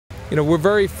we're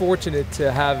very fortunate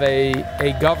to have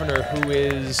a governor who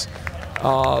is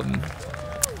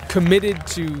committed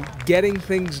to getting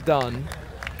things done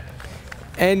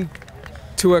and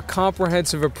to a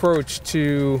comprehensive approach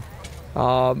to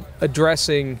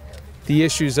addressing the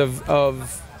issues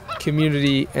of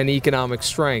community and economic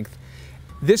strength.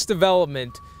 This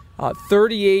development,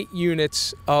 38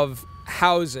 units of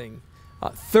housing,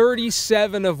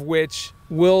 37 of which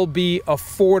will be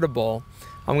affordable.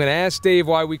 I'm going to ask Dave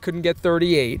why we couldn't get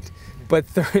 38, but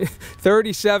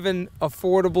 37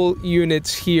 affordable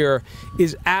units here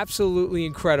is absolutely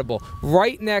incredible.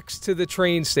 Right next to the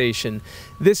train station.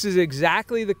 This is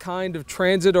exactly the kind of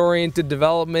transit-oriented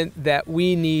development that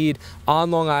we need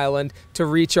on Long Island to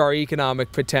reach our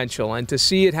economic potential. And to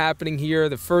see it happening here,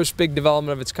 the first big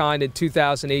development of its kind in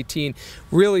 2018,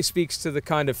 really speaks to the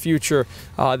kind of future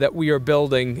that we are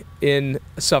building in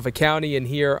Suffolk County and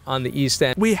here on the East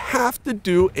End. We have to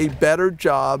do a better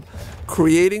job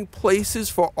creating places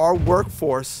for our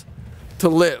workforce to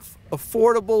live,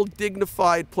 affordable,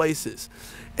 dignified places.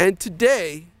 And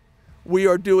today, we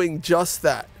are doing just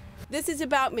that. This is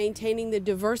about maintaining the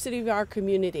diversity of our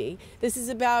community. This is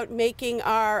about making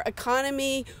our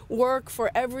economy work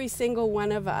for every single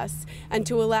one of us and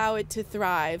to allow it to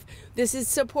thrive. This is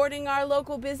supporting our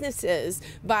local businesses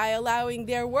by allowing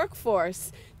their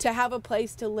workforce to have a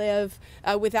place to live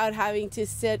without having to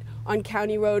sit on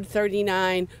County Road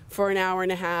 39 for an hour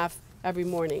and a half every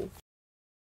morning.